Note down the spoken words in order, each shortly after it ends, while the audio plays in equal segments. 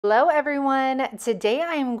Hello everyone! Today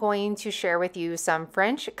I am going to share with you some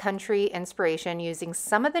French country inspiration using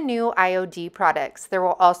some of the new IOD products. There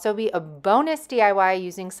will also be a bonus DIY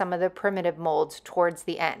using some of the primitive molds towards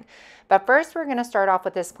the end. But first we're going to start off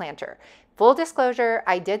with this planter. Full disclosure,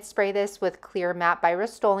 I did spray this with Clear Matte by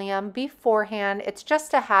Rust-Oleum beforehand. It's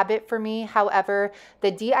just a habit for me. However,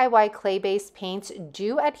 the DIY clay-based paints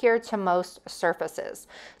do adhere to most surfaces.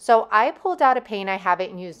 So I pulled out a paint I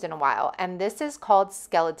haven't used in a while, and this is called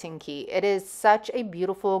Skeleton Key. It is such a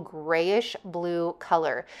beautiful grayish blue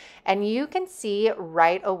color, and you can see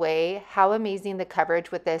right away how amazing the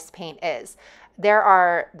coverage with this paint is. There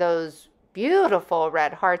are those beautiful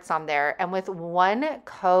red hearts on there, and with one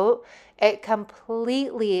coat it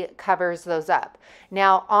completely covers those up.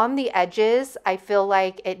 Now on the edges I feel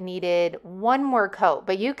like it needed one more coat,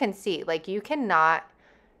 but you can see, like, you cannot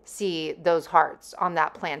see those hearts on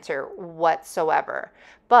that planter whatsoever.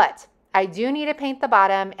 But I do need to paint the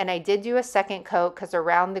bottom, and I did do a second coat because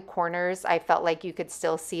around the corners I felt like you could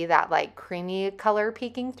still see that like creamy color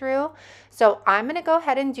peeking through. So I'm going to go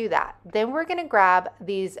ahead and do that. Then we're going to grab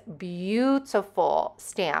these beautiful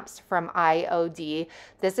stamps from IOD.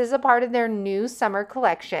 This is a part of their new summer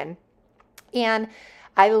collection, and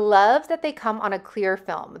I love that they come on a clear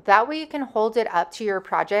film. That way you can hold it up to your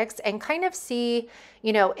projects and kind of see,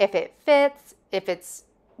 if it fits, if it's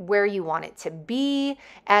where you want it to be.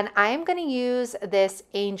 And I'm going to use this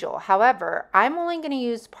angel. However, I'm only going to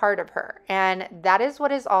use part of her. And that is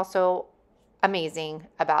what is also amazing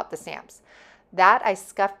about the stamps. That I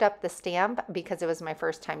scuffed up the stamp because it was my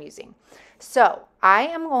first time using. So I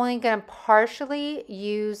am only going to partially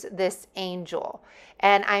use this angel,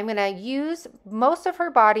 and I'm going to use most of her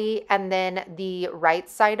body and then the right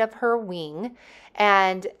side of her wing.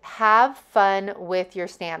 And have fun with your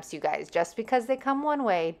stamps, you guys. Just because they come one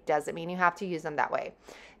way doesn't mean you have to use them that way.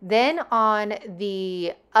 Then on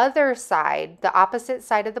the other side, the opposite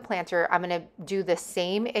side of the planter, I'm going to do the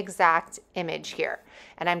same exact image here.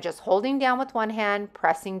 And I'm just holding down with one hand,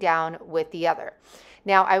 pressing down with the other.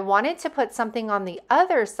 Now I wanted to put something on the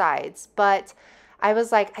other sides, but I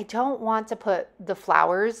was like, I don't want to put the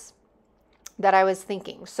flowers that I was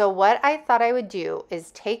thinking. So what I thought I would do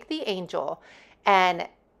is take the angel and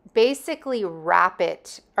basically wrap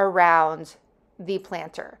it around the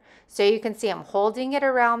planter. So you can see I'm holding it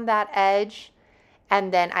around that edge,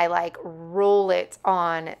 and then I like roll it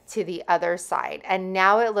on to the other side. And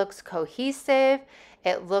now it looks cohesive.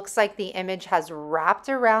 It looks like the image has wrapped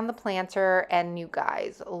around the planter, and you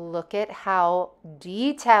guys, look at how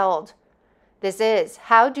detailed this is.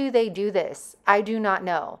 How do they do this? I do not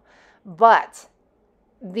know, but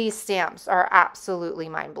these stamps are absolutely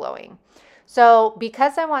mind-blowing. So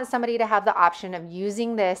because I want somebody to have the option of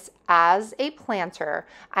using this as a planter,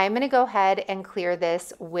 I'm going to go ahead and clear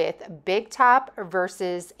this with Big Top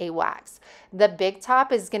versus a wax. The Big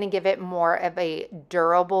Top is going to give it more of a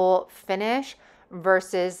durable finish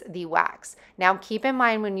versus the wax. Now keep in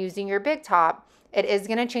mind, when using your Big Top, it is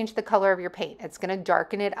going to change the color of your paint. It's going to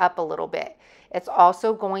darken it up a little bit. It's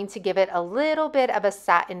also going to give it a little bit of a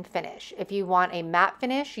satin finish. If you want a matte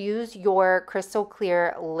finish, use your crystal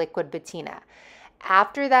clear liquid patina.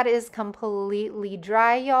 After that is completely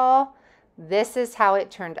dry, y'all, this is how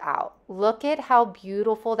it turned out. Look at how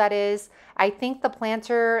beautiful that is. I think the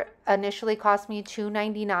planter initially cost me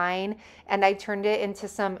 $2.99, and I turned it into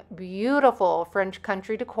some beautiful French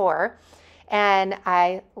country decor. And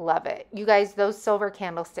I love it. You guys, those silver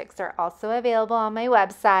candlesticks are also available on my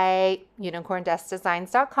website,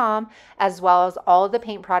 unicorndustdesigns.com, as well as all of the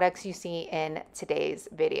paint products you see in today's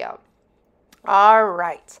video. All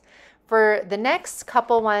right. For the next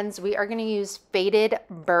couple ones, we are going to use faded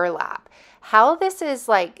burlap. How this is,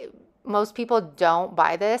 like, most people don't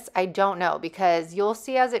buy this, I don't know, because you'll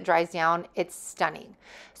see as it dries down, it's stunning.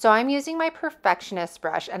 So I'm using my Perfectionist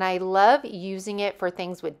brush, and I love using it for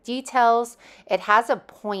things with details. It has a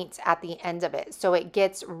point at the end of it, so it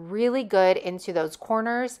gets really good into those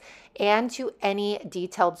corners and to any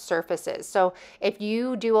detailed surfaces. So if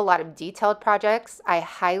you do a lot of detailed projects, I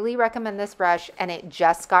highly recommend this brush, and it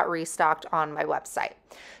just got restocked on my website.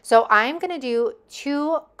 So I'm going to do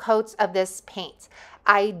 2 coats of this paint.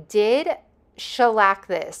 I did shellac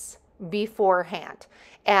this beforehand,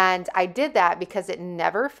 and I did that because it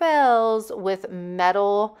never fails with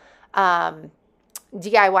metal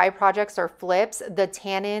DIY projects or flips. The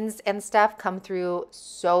tannins and stuff come through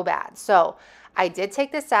so bad. So I did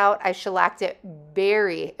take this out. I shellacked it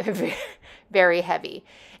very, very heavy.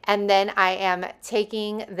 And then I am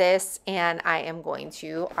taking this and I am going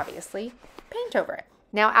to obviously paint over it.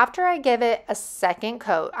 Now, after I give it a second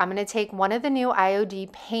coat, I'm going to take one of the new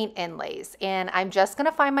IOD paint inlays, and I'm just going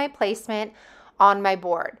to find my placement on my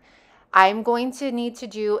board. I'm going to need to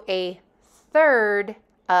do a third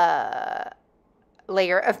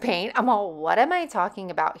layer of paint. I'm all, what am I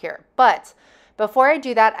talking about here? But before I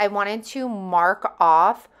do that, I wanted to mark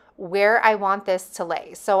off where I want this to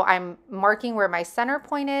lay. So I'm marking where my center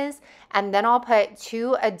point is, and then I'll put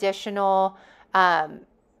 2 additional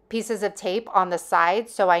pieces of tape on the side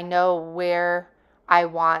so I know where I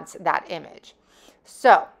want that image.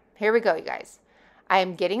 So here we go, you guys. I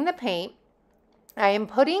am getting the paint. I am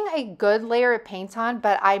putting a good layer of paint on,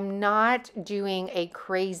 but I'm not doing a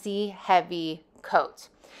crazy heavy coat.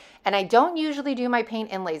 And I don't usually do my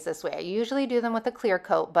paint inlays this way. I usually do them with a clear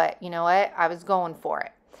coat, but you know what? I was going for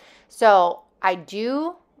it. So I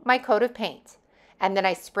do my coat of paint, and then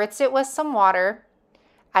I spritz it with some water.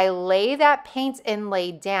 I lay that paint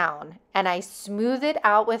inlay down, and I smooth it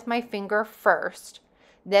out with my finger first.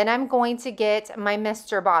 Then I'm going to get my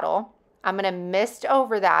mister bottle. I'm going to mist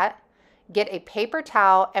over that, get a paper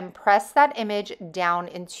towel, and press that image down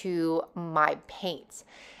into my paint.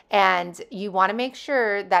 And you want to make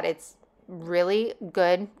sure that it's really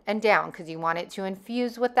good and down because you want it to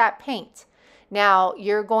infuse with that paint. Now,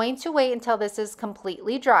 you're going to wait until this is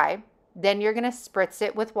completely dry. Then you're going to spritz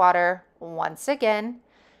it with water once again,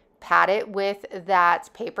 pat it with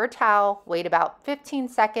that paper towel, wait about 15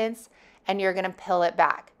 seconds, and you're going to peel it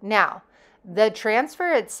back. Now, the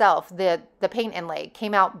transfer itself, the paint inlay,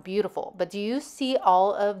 came out beautiful, but do you see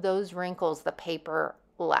all of those wrinkles the paper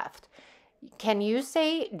left? Can you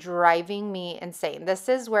say driving me insane? This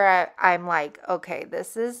is where I'm like, okay,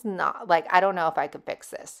 this is not, like, I don't know if I could fix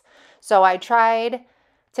this. So I tried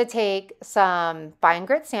to take some fine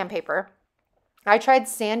grit sandpaper. I tried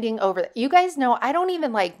sanding over. You guys know I don't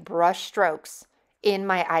even like brush strokes in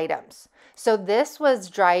my items. So this was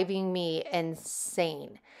driving me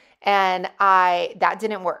insane. And that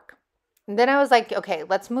didn't work. And then I was like, okay,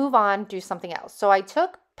 let's move on, do something else. So I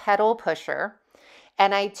took pedal pusher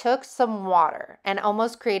and I took some water and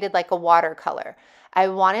almost created like a watercolor. I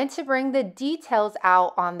wanted to bring the details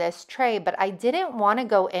out on this tray, but I didn't want to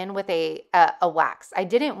go in with a wax. I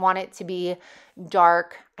didn't want it to be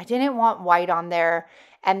dark. I didn't want white on there.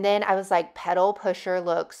 And then I was like, pedal pusher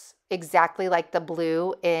looks exactly like the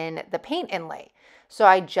blue in the paint inlay. So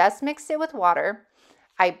I just mixed it with water.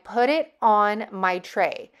 I put it on my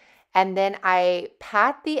tray, and then I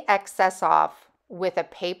pat the excess off with a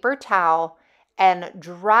paper towel and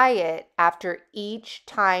dry it after each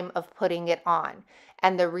time of putting it on.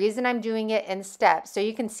 And the reason I'm doing it in steps, so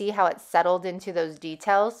you can see how it's settled into those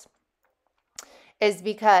details, is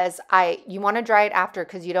because you want to dry it after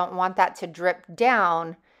because you don't want that to drip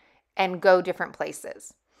down and go different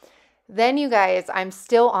places. Then you guys, I'm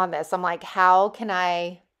still on this. I'm like, how can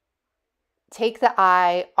I take the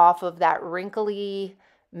eye off of that wrinkly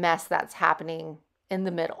mess that's happening in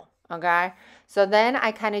the middle? Okay. So then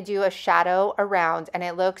I kind of do a shadow around, and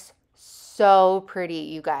it looks so pretty,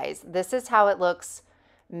 you guys. This is how it looks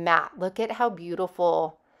matte. Look at how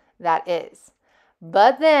beautiful that is.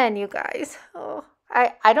 But then you guys,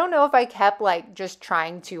 I don't know if I kept like just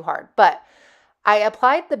trying too hard, but I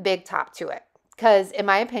applied the big top to it because in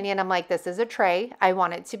my opinion, I'm like, this is a tray. I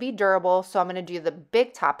want it to be durable. So I'm going to do the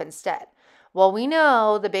big top instead. Well, we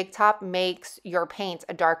know the big top makes your paint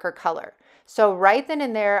a darker color. So right then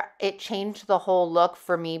and there, it changed the whole look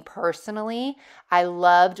for me personally. I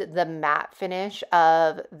loved the matte finish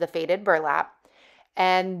of the faded burlap.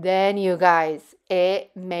 And then you guys,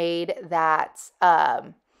 it made that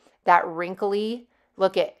wrinkly,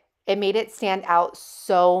 it made it stand out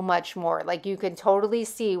so much more. Like you could totally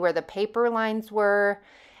see where the paper lines were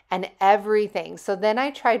and everything. So then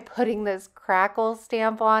I tried putting this crackle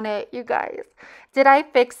stamp on it. You guys, did I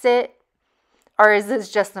fix it? Or is this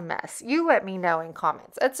just a mess? You let me know in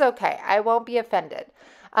comments. It's okay. I won't be offended.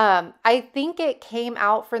 I think it came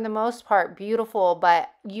out for the most part beautiful, but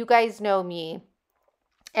you guys know me.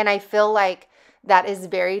 And I feel like that is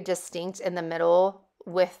very distinct in the middle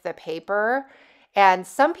with the paper. And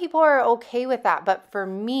some people are okay with that. But for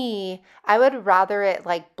me, I would rather it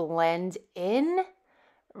like blend in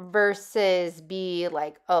versus be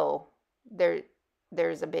like, oh,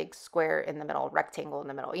 there's a big square in the middle, rectangle in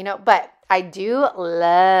the middle, you know. But I do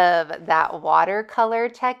love that watercolor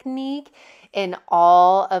technique in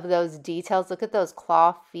all of those details. Look at those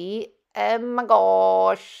claw feet. Oh my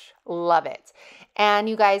gosh, love it. And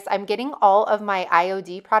you guys, I'm getting all of my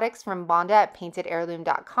IOD products from Bonda at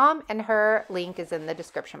paintedheirloom.com, and her link is in the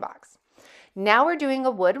description box. Now we're doing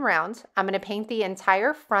a wood round. I'm going to paint the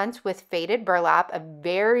entire front with faded burlap, a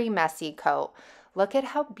very messy coat. Look at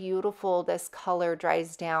how beautiful this color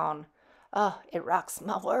dries down. Oh, it rocks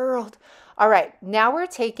my world. All right, now we're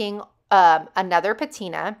taking another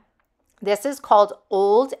patina. This is called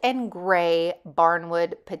Old and Gray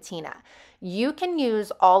Barnwood Patina. You can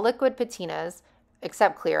use all liquid patinas,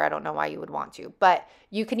 except clear. I don't know why you would want to, but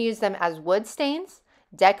you can use them as wood stains,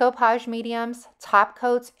 decoupage mediums, top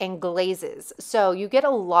coats, and glazes. So you get a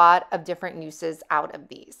lot of different uses out of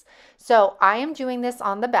these. So I am doing this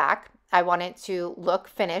on the back. I want it to look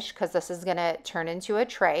finished because this is going to turn into a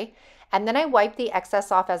tray. And then I wipe the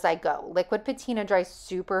excess off as I go. Liquid patina dries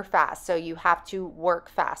super fast, so you have to work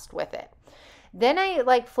fast with it. Then I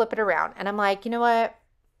like flip it around and I'm like, you know what?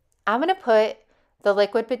 I'm going to put the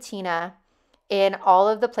liquid patina in all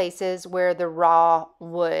of the places where the raw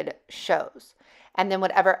wood shows. And then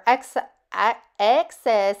whatever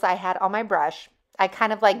excess I had on my brush, I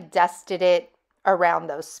kind of like dusted it around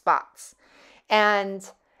those spots. And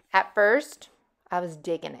at first, I was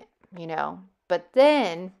digging it, you know, but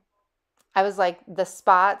then I was like, the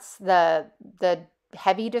spots, the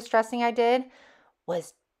heavy distressing I did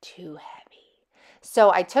was too heavy.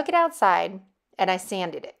 So I took it outside and I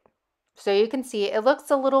sanded it. So you can see it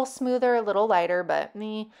looks a little smoother, a little lighter, but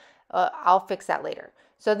I'll fix that later.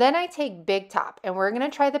 So then I take Big Top and we're going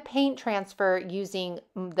to try the paint transfer using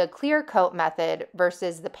the clear coat method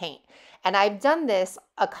versus the paint. And I've done this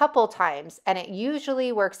a couple times and it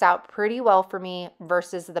usually works out pretty well for me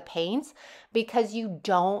versus the paint because you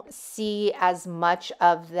don't see as much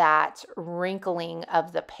of that wrinkling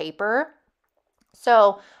of the paper.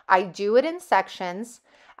 So I do it in sections.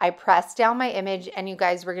 I press down my image and you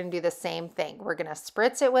guys, we're going to do the same thing. We're going to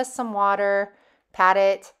spritz it with some water, pat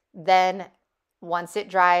it, then once it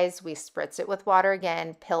dries, we spritz it with water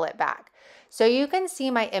again, pill it back. So you can see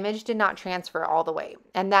my image did not transfer all the way.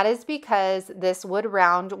 And that is because this wood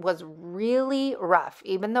round was really rough.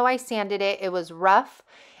 Even though I sanded it, it was rough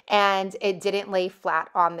and it didn't lay flat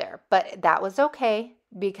on there. But that was okay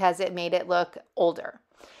because it made it look older.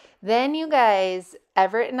 Then you guys,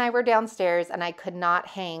 Everett and I were downstairs and I could not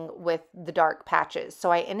hang with the dark patches.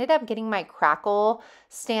 So I ended up getting my crackle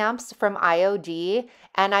stamps from IOD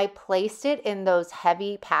and I placed it in those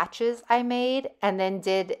heavy patches I made and then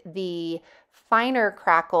did the finer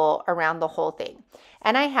crackle around the whole thing.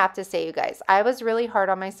 And I have to say, you guys, I was really hard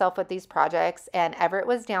on myself with these projects and Everett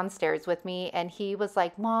was downstairs with me and he was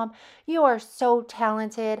like, Mom, you are so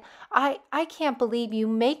talented. I can't believe you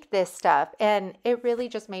make this stuff. And it really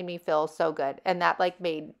just made me feel so good. And that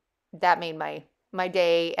made my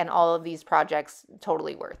day and all of these projects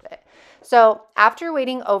totally worth it. So after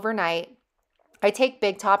waiting overnight, I take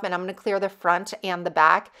Big Top and I'm going to clear the front and the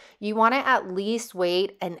back. You want to at least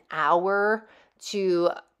wait an hour to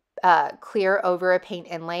clear over a paint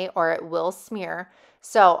inlay or it will smear.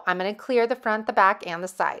 So I'm going to clear the front, the back, and the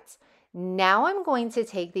sides. Now I'm going to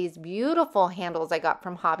take these beautiful handles I got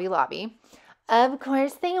from Hobby Lobby. Of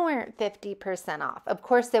course, they weren't 50% off. Of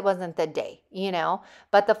course, it wasn't the day, you know,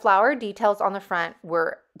 but the flower details on the front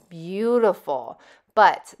were beautiful.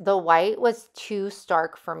 But the white was too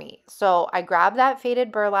stark for me. So I grabbed that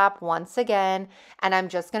faded burlap once again, and I'm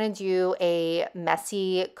just going to do a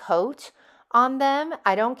messy coat on them.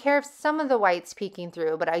 I don't care if some of the white's peeking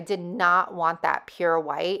through, but I did not want that pure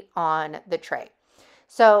white on the tray.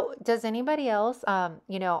 So does anybody else,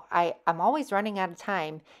 you know, I'm always running out of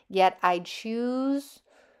time, yet I choose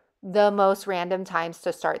the most random times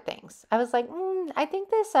to start things. I was like, I think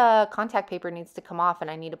this contact paper needs to come off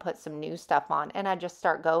and I need to put some new stuff on. And I just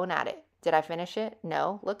start going at it. Did I finish it?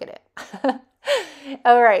 No, look at it.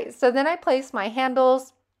 All right, so then I place my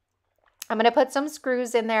handles. I'm going to put some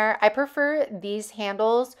screws in there. I prefer these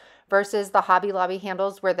handles versus the Hobby Lobby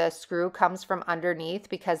handles where the screw comes from underneath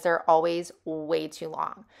because they're always way too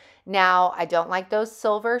long. Now, I don't like those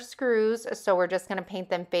silver screws, so we're just going to paint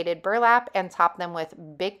them faded burlap and top them with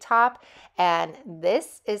Big Top. And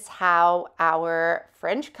this is how our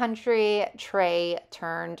French country tray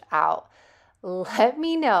turned out. Let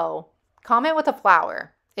me know. Comment with a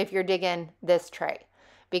flower if you're digging this tray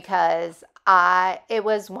because it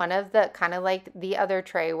was one of the kind of like the other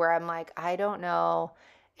tray where I'm like, I don't know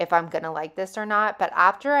if I'm going to like this or not. But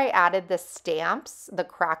after I added the stamps, the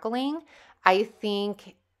crackling, I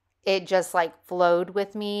think it just like flowed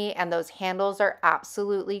with me and those handles are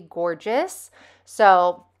absolutely gorgeous.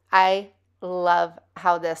 So I love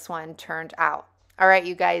how this one turned out. All right,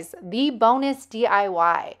 you guys, the bonus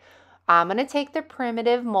DIY. I'm going to take the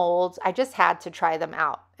primitive molds. I just had to try them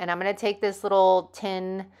out. And I'm going to take this little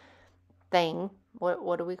tin thing.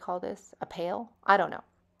 What do we call this? A pail? I don't know.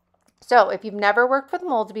 So if you've never worked with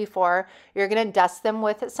molds before, you're going to dust them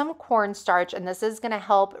with some cornstarch, and this is going to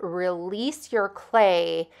help release your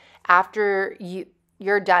clay after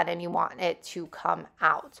you're done and you want it to come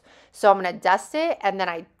out. So I'm going to dust it, and then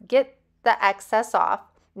I get the excess off.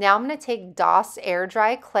 Now I'm going to take DOS air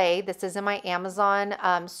dry clay. This is in my Amazon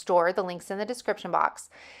store. The link's in the description box.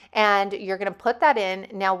 And you're going to put that in.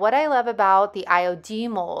 Now what I love about the IOD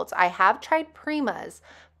molds, I have tried Prima's,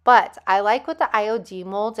 but I like with the IOD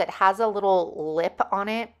molds, it has a little lip on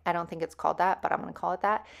it. I don't think it's called that, but I'm going to call it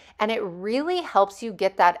that. And it really helps you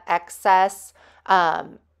get that excess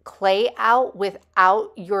clay out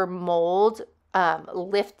without your mold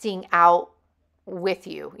lifting out with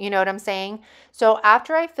you. You know what I'm saying? So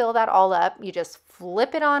after I fill that all up, you just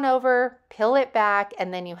flip it on over, peel it back,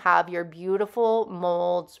 and then you have your beautiful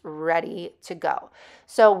molds ready to go.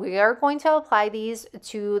 So we are going to apply these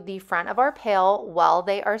to the front of our pail while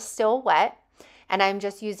they are still wet. And I'm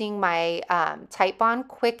just using my Tite Bond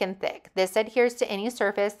Quick and Thick. This adheres to any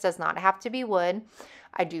surface, does not have to be wood.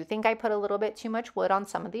 I do think I put a little bit too much wood on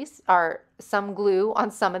some of these, or some glue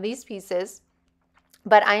on some of these pieces.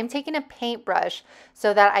 But I am taking a paintbrush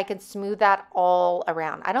so that I can smooth that all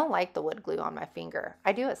around. I don't like the wood glue on my finger.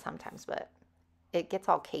 I do it sometimes, but it gets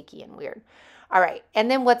all cakey and weird. All right, and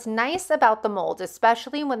then what's nice about the molds,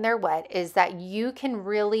 especially when they're wet, is that you can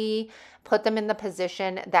really put them in the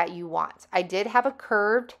position that you want. I did have a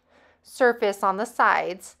curved surface on the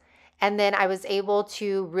sides, and then I was able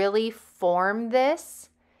to really form this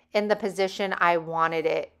in the position I wanted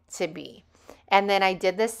it to be. And then I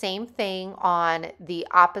did the same thing on the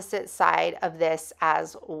opposite side of this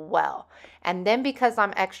as well. And then because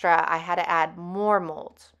I'm extra, I had to add more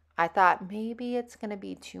molds. I thought maybe it's going to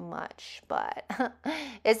be too much, but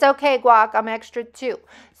it's okay, guac. I'm extra too.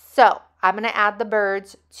 So I'm going to add the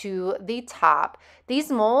birds to the top. These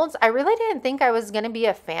molds, I really didn't think I was going to be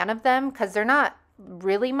a fan of them because they're not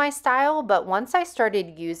really my style, but once I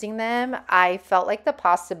started using them, I felt like the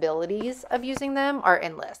possibilities of using them are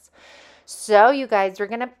endless. So you guys, we're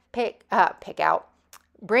going to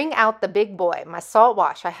bring out the big boy, my salt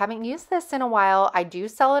wash. I haven't used this in a while. I do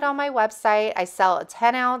sell it on my website. I sell a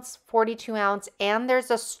 10 ounce, 42 ounce, and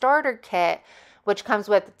there's a starter kit, which comes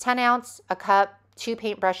with 10 ounce, a cup, 2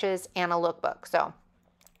 paintbrushes, and a lookbook. So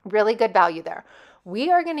really good value there.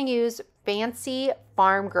 We are going to use Fancy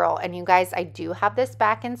Farm Girl. And you guys, I do have this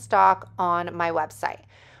back in stock on my website.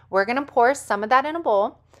 We're going to pour some of that in a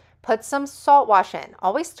bowl. Put some salt wash in.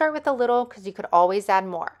 Always start with a little because you could always add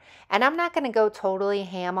more. And I'm not going to go totally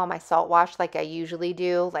ham on my salt wash like I usually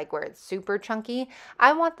do, like where it's super chunky.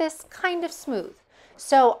 I want this kind of smooth.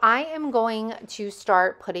 So I am going to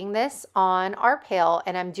start putting this on our pail,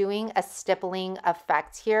 and I'm doing a stippling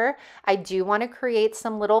effect here. I do want to create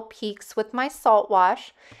some little peaks with my salt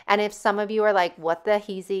wash. And if some of you are like, what the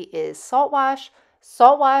heezy is salt wash?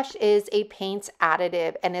 Salt wash is a paint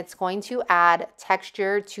additive, and it's going to add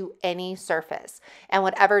texture to any surface. And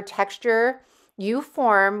whatever texture you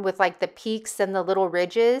form with like the peaks and the little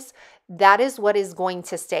ridges, that is what is going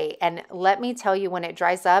to stay. And let me tell you, when it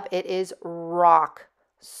dries up, it is rock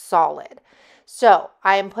solid. So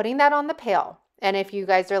I am putting that on the pail. And if you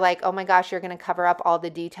guys are like, oh my gosh, you're going to cover up all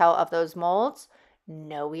the detail of those molds.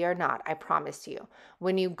 No, we are not. I promise you.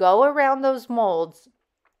 When you go around those molds,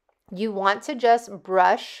 you want to just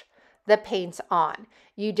brush the paint on.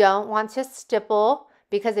 You don't want to stipple,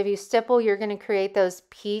 because if you stipple, you're going to create those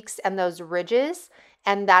peaks and those ridges,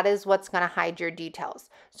 and that is what's going to hide your details.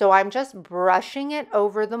 So I'm just brushing it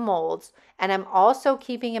over the molds, and I'm also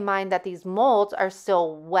keeping in mind that these molds are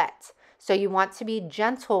still wet. So you want to be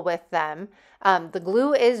gentle with them. The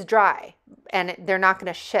glue is dry and they're not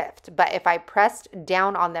going to shift, but if I pressed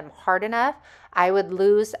down on them hard enough, I would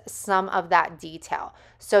lose some of that detail.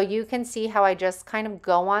 So you can see how I just kind of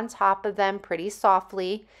go on top of them pretty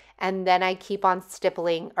softly, and then I keep on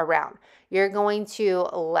stippling around. You're going to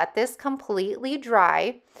let this completely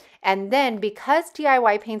dry. And then, because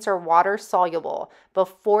DIY paints are water soluble,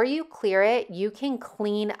 before you clear it, you can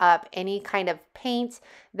clean up any kind of paint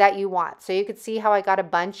that you want. So you could see how I got a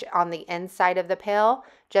bunch on the inside of the pail.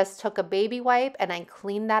 Just took a baby wipe and I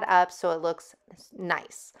cleaned that up so it looks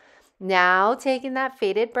nice. Now, taking that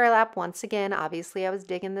faded burlap, once again, obviously I was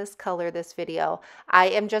digging this color this video, I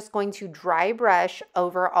am just going to dry brush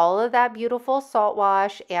over all of that beautiful salt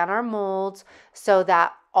wash and our molds so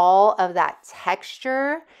that all of that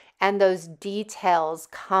texture and those details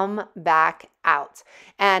come back out.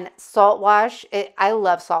 And salt wash, I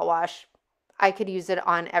love salt wash. I could use it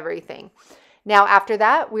on everything. Now, after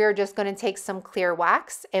that, we are just going to take some clear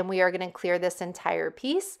wax and we are going to clear this entire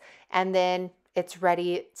piece, and then it's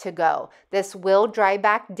ready to go. This will dry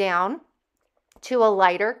back down to a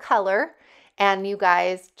lighter color. And you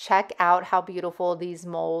guys, check out how beautiful these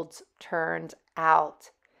molds turned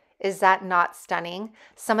out. Is that not stunning?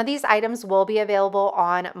 Some of these items will be available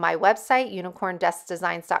on my website,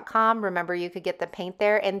 unicorndustdesigns.com. Remember, you could get the paint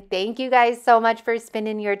there. And thank you guys so much for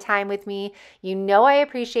spending your time with me. You know I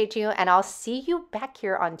appreciate you, and I'll see you back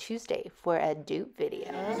here on Tuesday for a dupe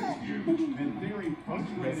video.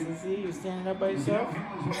 See, you standing up by yourself?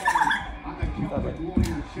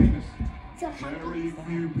 Very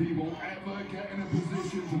few people ever get in a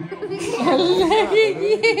position to be able to Look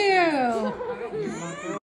at you.